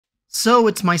So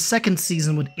it's my second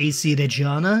season with AC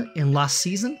Reggiana, and last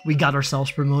season we got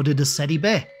ourselves promoted to Serie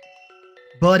B.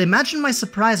 But imagine my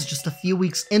surprise just a few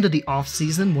weeks into the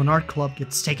off-season when our club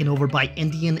gets taken over by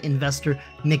Indian investor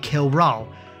Nikhil Rao,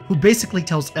 who basically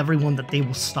tells everyone that they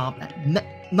will stop at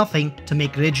nothing to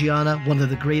make Reggiana one of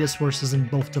the greatest forces in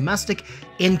both domestic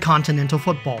and continental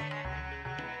football.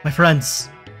 My friends,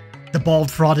 the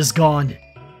bald fraud is gone,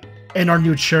 and our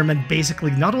new chairman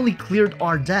basically not only cleared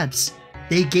our debts,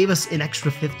 they gave us an extra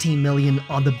 15 million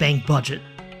on the bank budget.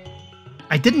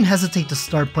 I didn't hesitate to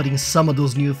start putting some of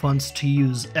those new funds to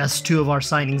use, as two of our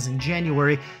signings in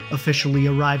January officially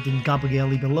arrived in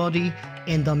Gabriele Bellodi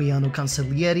and Damiano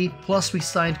Cancellieri, plus we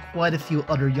signed quite a few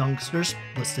other youngsters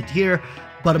listed here,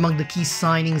 but among the key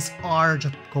signings are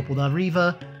Jacopo da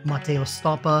Riva, Matteo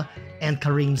Stoppa, and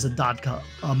Karim Zadadka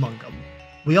among them.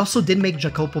 We also did make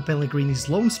Jacopo Pellegrini's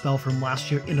loan spell from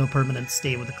last year into a permanent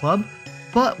stay with the club,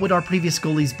 but with our previous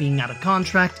goalies being out of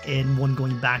contract and one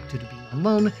going back to being on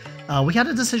loan, we had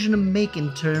a decision to make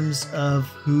in terms of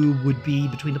who would be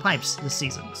between the pipes this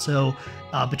season. So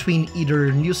between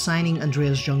either new signing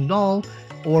Andreas Jungdahl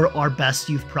or our best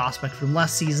youth prospect from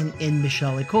last season in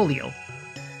Michele Colio.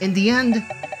 In the end,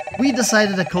 we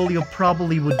decided that Colio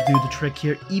probably would do the trick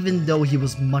here, even though he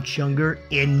was much younger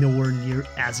and nowhere near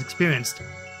as experienced.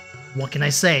 What can I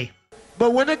say?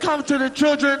 But when it comes to the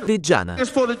children, Reggiana. It's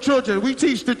for the children. We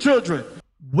teach the children.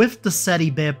 With the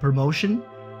Serie B promotion,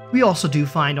 we also do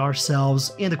find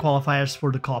ourselves in the qualifiers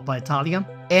for the Coppa Italia,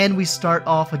 and we start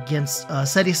off against a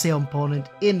Serie C opponent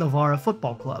in Novara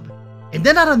Football Club. And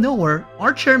then out of nowhere,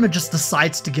 our chairman just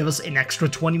decides to give us an extra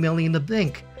 20 million in the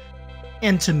bank.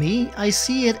 And to me, I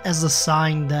see it as a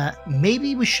sign that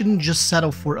maybe we shouldn't just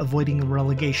settle for avoiding a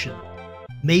relegation.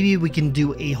 Maybe we can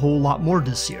do a whole lot more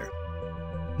this year.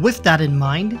 With that in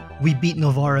mind, we beat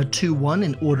Novara 2-1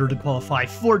 in order to qualify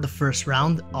for the first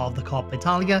round of the Coppa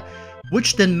Italia,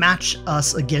 which then matched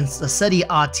us against a Serie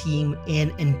A team in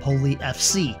Empoli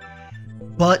FC.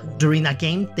 But during that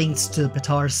game, thanks to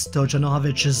Petar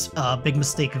Stojanovic's big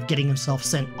mistake of getting himself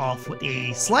sent off with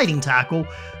a sliding tackle,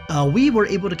 we were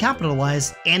able to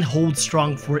capitalize and hold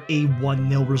strong for a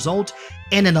 1-0 result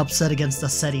and an upset against the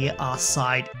Serie A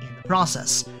side in the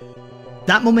process.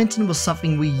 That momentum was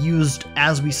something we used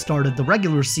as we started the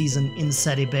regular season in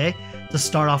Serie B to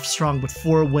start off strong with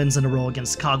 4 wins in a row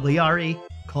against Cagliari,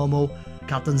 Como,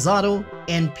 Catanzaro,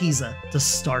 and Pisa to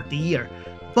start the year.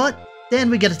 But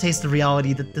then we get a taste of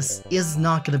reality that this is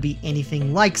not going to be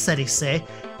anything like Serie C,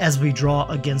 as we draw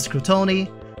against Crotone,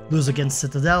 lose against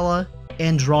Cittadella,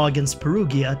 and draw against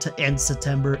Perugia to end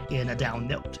September in a down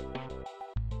note.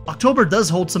 October does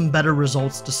hold some better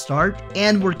results to start,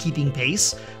 and we're keeping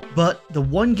pace, but the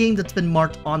one game that's been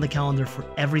marked on the calendar for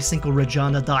every single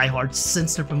Reggiana diehard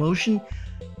since their promotion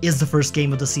is the first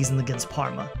game of the season against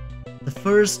Parma. The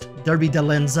first Derby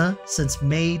dell'Enza since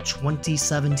May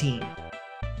 2017.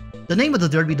 The name of the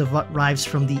derby derives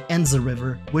from the Enza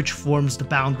River, which forms the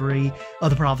boundary of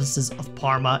the provinces of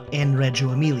Parma and Reggio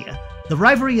Emilia. The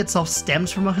rivalry itself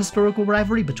stems from a historical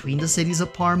rivalry between the cities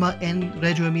of Parma and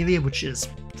Reggio Emilia, which is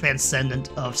transcendent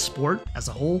of sport as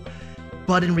a whole.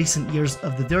 But in recent years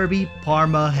of the derby,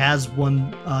 Parma has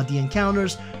won the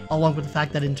encounters, along with the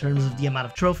fact that in terms of the amount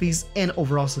of trophies and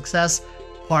overall success,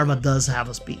 Parma does have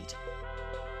us beat.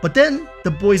 But then,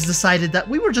 the boys decided that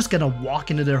we were just gonna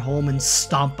walk into their home and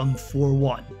stomp them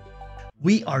 4-1.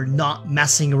 We are not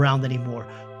messing around anymore.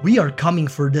 We are coming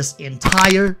for this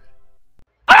entire...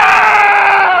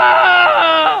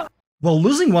 Well,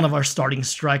 losing one of our starting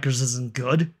strikers isn't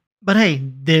good. But hey,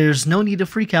 there's no need to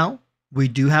freak out. We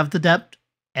do have the depth.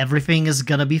 Everything is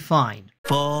gonna be fine.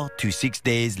 4 to 6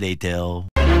 days later.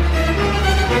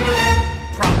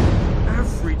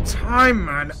 Every time,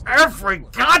 man. Every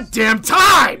goddamn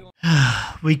time!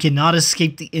 We cannot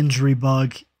escape the injury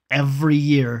bug every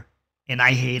year, and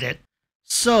I hate it.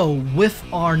 So, with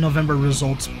our November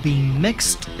results being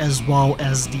mixed, as well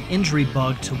as the injury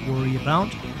bug to worry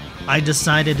about, I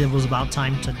decided it was about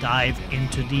time to dive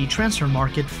into the transfer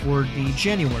market for the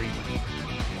January league.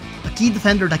 A key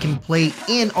defender that can play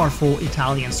in our full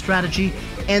Italian strategy,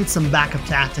 and some backup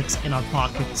tactics in our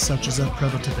pocket, such as a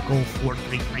prototypical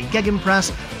 4-3-3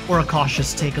 gegenpress or a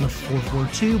cautious take on a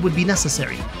 4-4-2 would be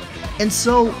necessary. And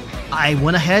so I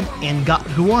went ahead and got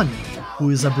Juan,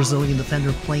 who is a Brazilian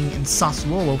defender playing in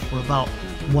Sassuolo for about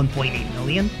 1.8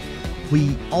 million.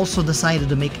 We also decided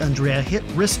to make Andrea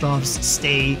Ristov's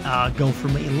stay go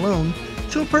from a loan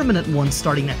to a permanent one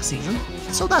starting next season,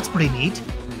 so that's pretty neat.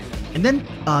 And then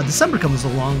December comes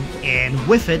along, and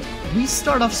with it, we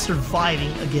start off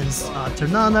surviving against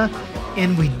Ternana,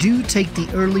 and we do take the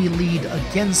early lead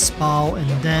against Spal, and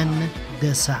then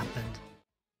this happened.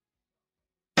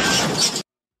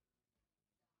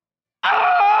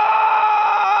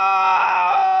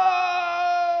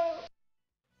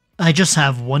 I just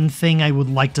have one thing I would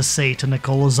like to say to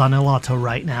Nicola Zaniolato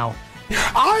right now.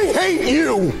 I hate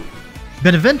you!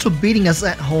 Benevento beating us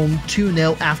at home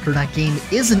 2-0 after that game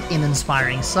isn't an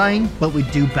inspiring sign, but we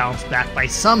do bounce back by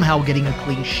somehow getting a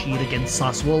clean sheet against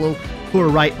Sassuolo, who are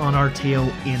right on our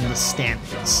tail in the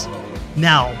standings.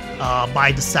 Now,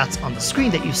 by the stats on the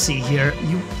screen that you see here,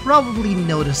 you probably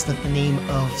noticed that the name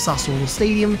of Sassuolo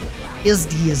Stadium is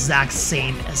the exact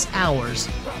same as ours,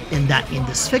 and that in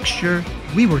this fixture,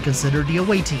 we were considered the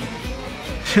away team.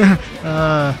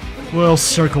 We'll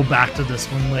circle back to this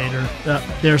one later.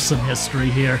 There's some history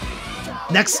here.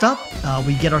 Next up,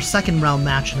 we get our second round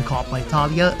match in the Coppa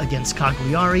Italia against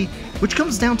Cagliari, which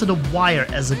comes down to the wire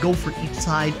as a goal for each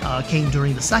side came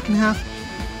during the second half,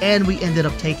 and we ended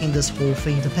up taking this whole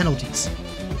thing to penalties.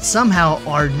 Somehow,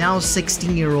 our now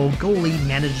 16-year-old goalie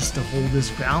manages to hold his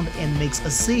ground and makes a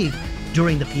save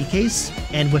during the PKs,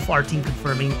 and with our team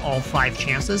confirming all 5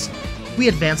 chances, we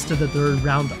advance to the third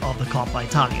round of the Coppa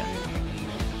Italia.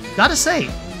 Gotta say,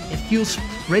 it feels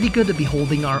pretty good to be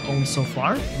holding our own so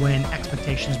far, when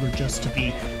expectations were just to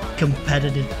be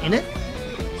competitive in it.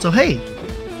 So hey,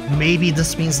 maybe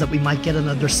this means that we might get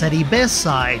another Serie B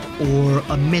side, or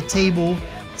a mid-table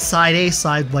Side A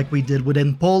side like we did with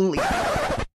Empoli.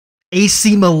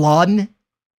 AC Milan?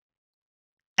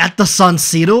 At the San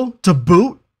Siro, to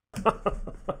boot?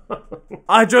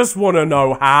 I just want to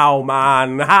know how,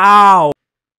 man, how?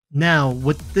 Now,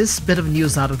 with this bit of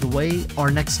news out of the way, our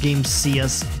next game see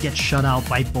us get shut out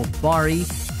by both Bari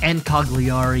and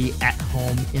Cagliari at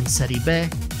home in Serie B.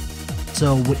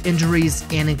 So with injuries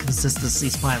and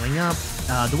inconsistencies piling up,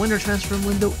 the winter transfer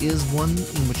window is one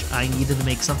in which I needed to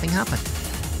make something happen.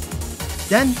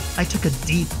 Then, I took a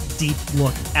deep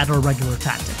look at our regular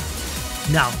tactic.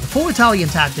 Now, the full Italian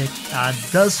tactic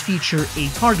does feature a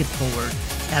target forward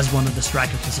as one of the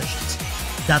striker positions.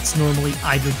 That's normally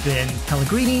either been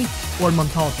Pellegrini or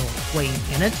Montalto playing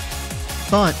in it,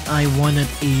 but I wanted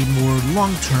a more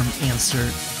long-term answer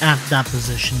at that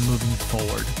position moving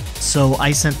forward. So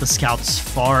I sent the scouts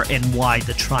far and wide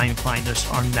to try and find us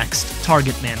our next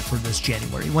target man for this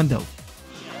January window.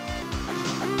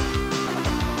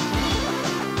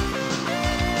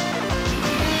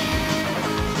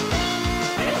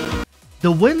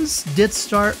 The wins did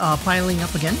start piling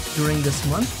up again during this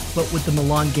month, but with the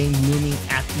Milan game looming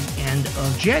at the end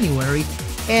of January,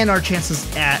 and our chances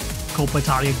at Coppa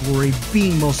Italia glory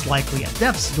being most likely at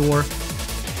death's door,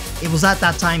 it was at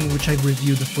that time in which I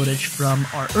reviewed the footage from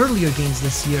our earlier games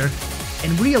this year,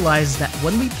 and realized that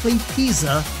when we played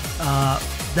Pisa,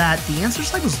 that the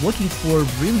answers I was looking for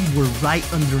really were right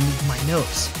underneath my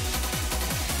nose.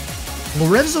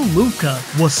 Lorenzo Luca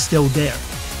was still there.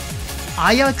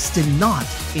 Ajax did not,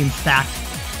 in fact,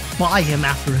 buy him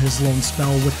after his loan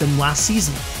spell with them last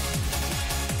season.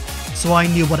 So I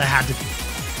knew what I had to do.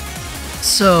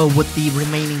 So with the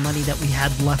remaining money that we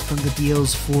had left from the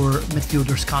deals for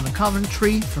midfielders Connor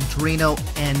Coventry from Torino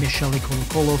and Michele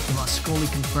Colo-Colo from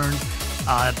Ascoli confirmed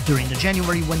during the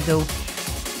January window,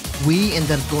 we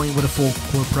ended up going with a full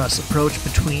core press approach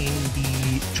between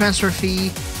the transfer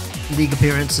fee, league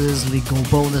appearances, league goal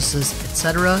bonuses,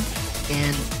 etc.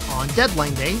 And on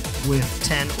deadline day, with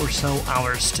 10 or so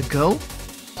hours to go,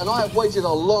 and I have waited a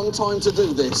long time to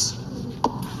do this.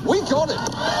 We got it!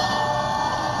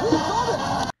 We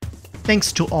got it!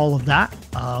 Thanks to all of that,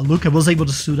 Luca was able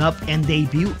to suit up and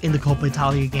debut in the Coppa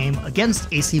Italia game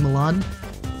against AC Milan.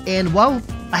 And while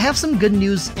I have some good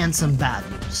news and some bad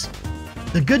news.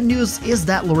 The good news is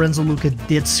that Lorenzo Luca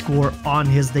did score on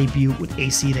his debut with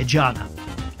AC Reggiana.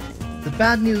 The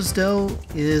bad news, though,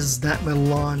 is that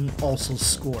Milan also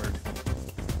scored.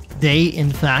 They, in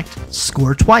fact,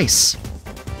 scored twice.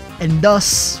 And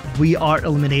thus, we are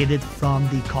eliminated from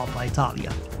the Coppa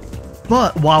Italia.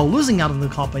 But while losing out on the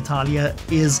Coppa Italia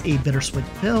is a bittersweet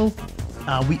pill,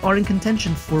 we are in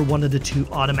contention for one of the 2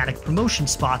 automatic promotion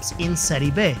spots in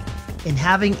Serie B. And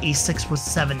having a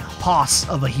 6'7" hoss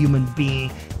of a human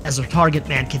being as our target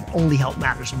man can only help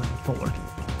matters moving forward.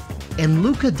 And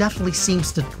Luca definitely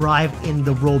seems to thrive in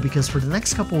the role because for the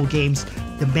next couple of games,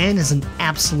 the man is an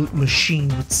absolute machine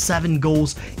with 7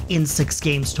 goals in 6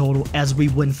 games total as we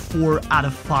win 4 out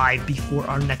of 5 before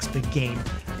our next big game.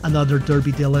 Another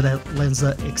Derby della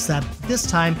Lenza, except this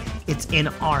time it's in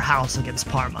our house against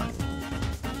Parma.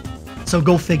 So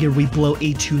go figure we blow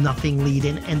a 2-0 lead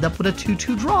and end up with a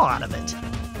 2-2 draw out of it.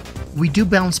 We do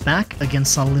bounce back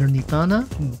against Salernitana,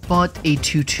 but a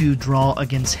 2-2 draw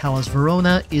against Hellas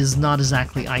Verona is not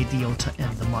exactly ideal to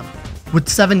end the month. With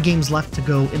 7 games left to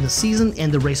go in the season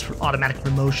and the race for automatic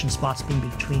promotion spots being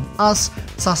between us,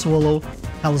 Sassuolo,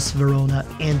 Hellas Verona,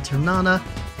 and Ternana,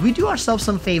 We do ourselves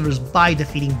some favors by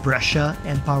defeating Brescia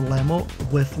and Palermo,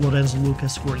 with Lorenzo Luca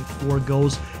scoring 4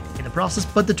 goals in the process,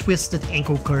 but the twisted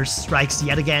ankle curse strikes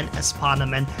yet again as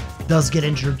Panaman does get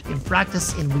injured in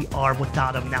practice, and we are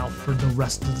without him now for the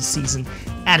rest of the season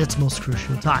at its most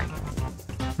crucial time.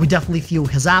 We definitely feel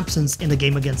his absence in the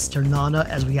game against Ternana,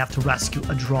 as we have to rescue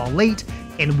a draw late,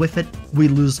 and with it, we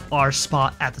lose our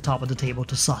spot at the top of the table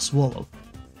to Sassuolo.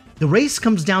 The race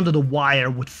comes down to the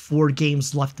wire with 4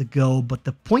 games left to go, but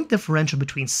the point differential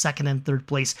between 2nd and 3rd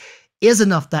place is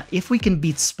enough that if we can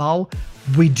beat Spal,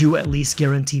 we do at least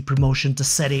guarantee promotion to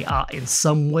Serie A in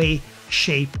some way,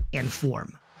 shape, and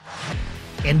form.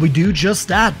 And we do just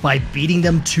that by beating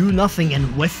them 2-0,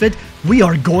 and with it, we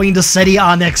are going to Serie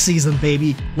A next season,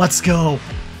 baby. Let's go!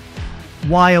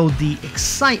 While the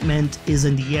excitement is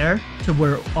in the air to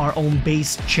where our own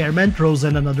base chairman throws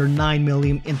in another 9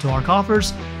 million into our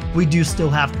coffers, we do still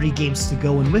have 3 games to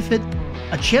go, and with it,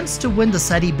 a chance to win the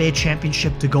Serie B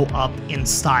championship to go up in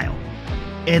style.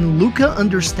 And Luca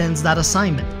understands that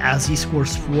assignment, as he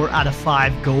scores 4 out of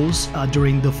 5 goals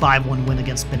during the 5-1 win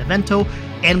against Benevento,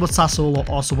 and with Sassuolo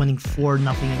also winning 4-0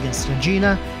 against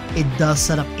Reggiana, it does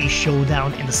set up a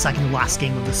showdown in the second to last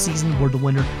game of the season, where the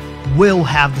winner will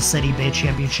have the Serie B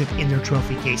championship in their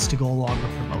trophy case to go along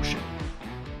with promotion.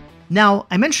 Now,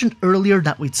 I mentioned earlier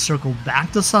that we'd circle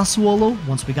back to Sassuolo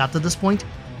once we got to this point,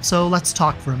 so let's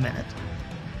talk for a minute.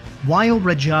 While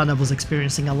Reggiana was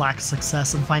experiencing a lack of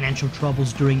success and financial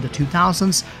troubles during the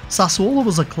 2000s, Sassuolo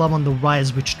was a club on the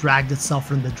rise which dragged itself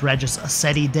from the dredges of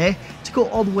Serie D to go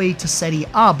all the way to Serie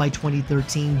A by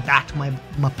 2013, backed by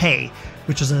Mapei,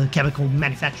 which is a chemical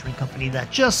manufacturing company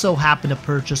that just so happened to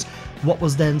purchase what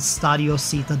was then Stadio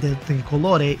Città del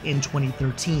Tricolore in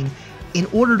 2013, in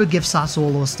order to give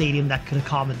Sassuolo a stadium that could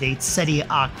accommodate Serie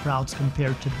A crowds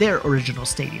compared to their original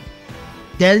stadium.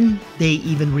 Then they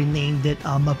even renamed it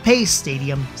Mapei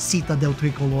Stadium, Città del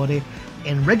Tricolore,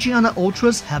 and Reggiana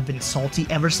Ultras have been salty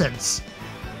ever since.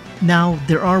 Now,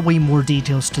 there are way more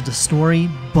details to the story,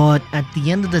 but at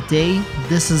the end of the day,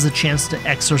 this is a chance to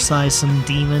exorcise some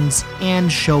demons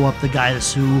and show up the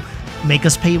guys who make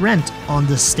us pay rent on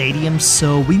this stadium,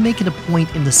 so we make it a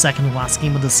point in the second to last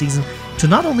game of the season to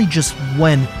not only just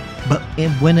win, but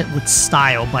win it with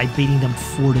style by beating them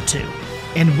 4-2.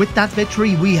 And with that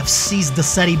victory, we have seized the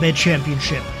Serie B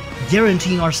championship,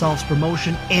 guaranteeing ourselves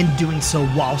promotion and doing so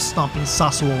while stomping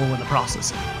Sassuolo in the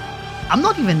process. I'm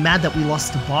not even mad that we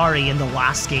lost to Bari in the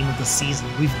last game of the season.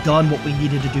 We've done what we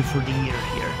needed to do for the year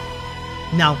here.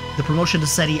 Now, the promotion to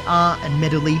Serie A,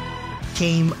 admittedly,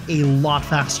 came a lot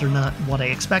faster than what I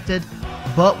expected,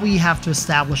 but we have to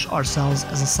establish ourselves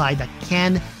as a side that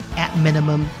can, at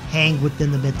minimum, hang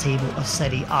within the mid-table of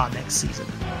Serie A next season.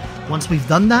 Once we've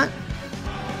done that,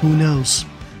 who knows?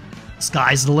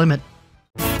 Sky's the limit.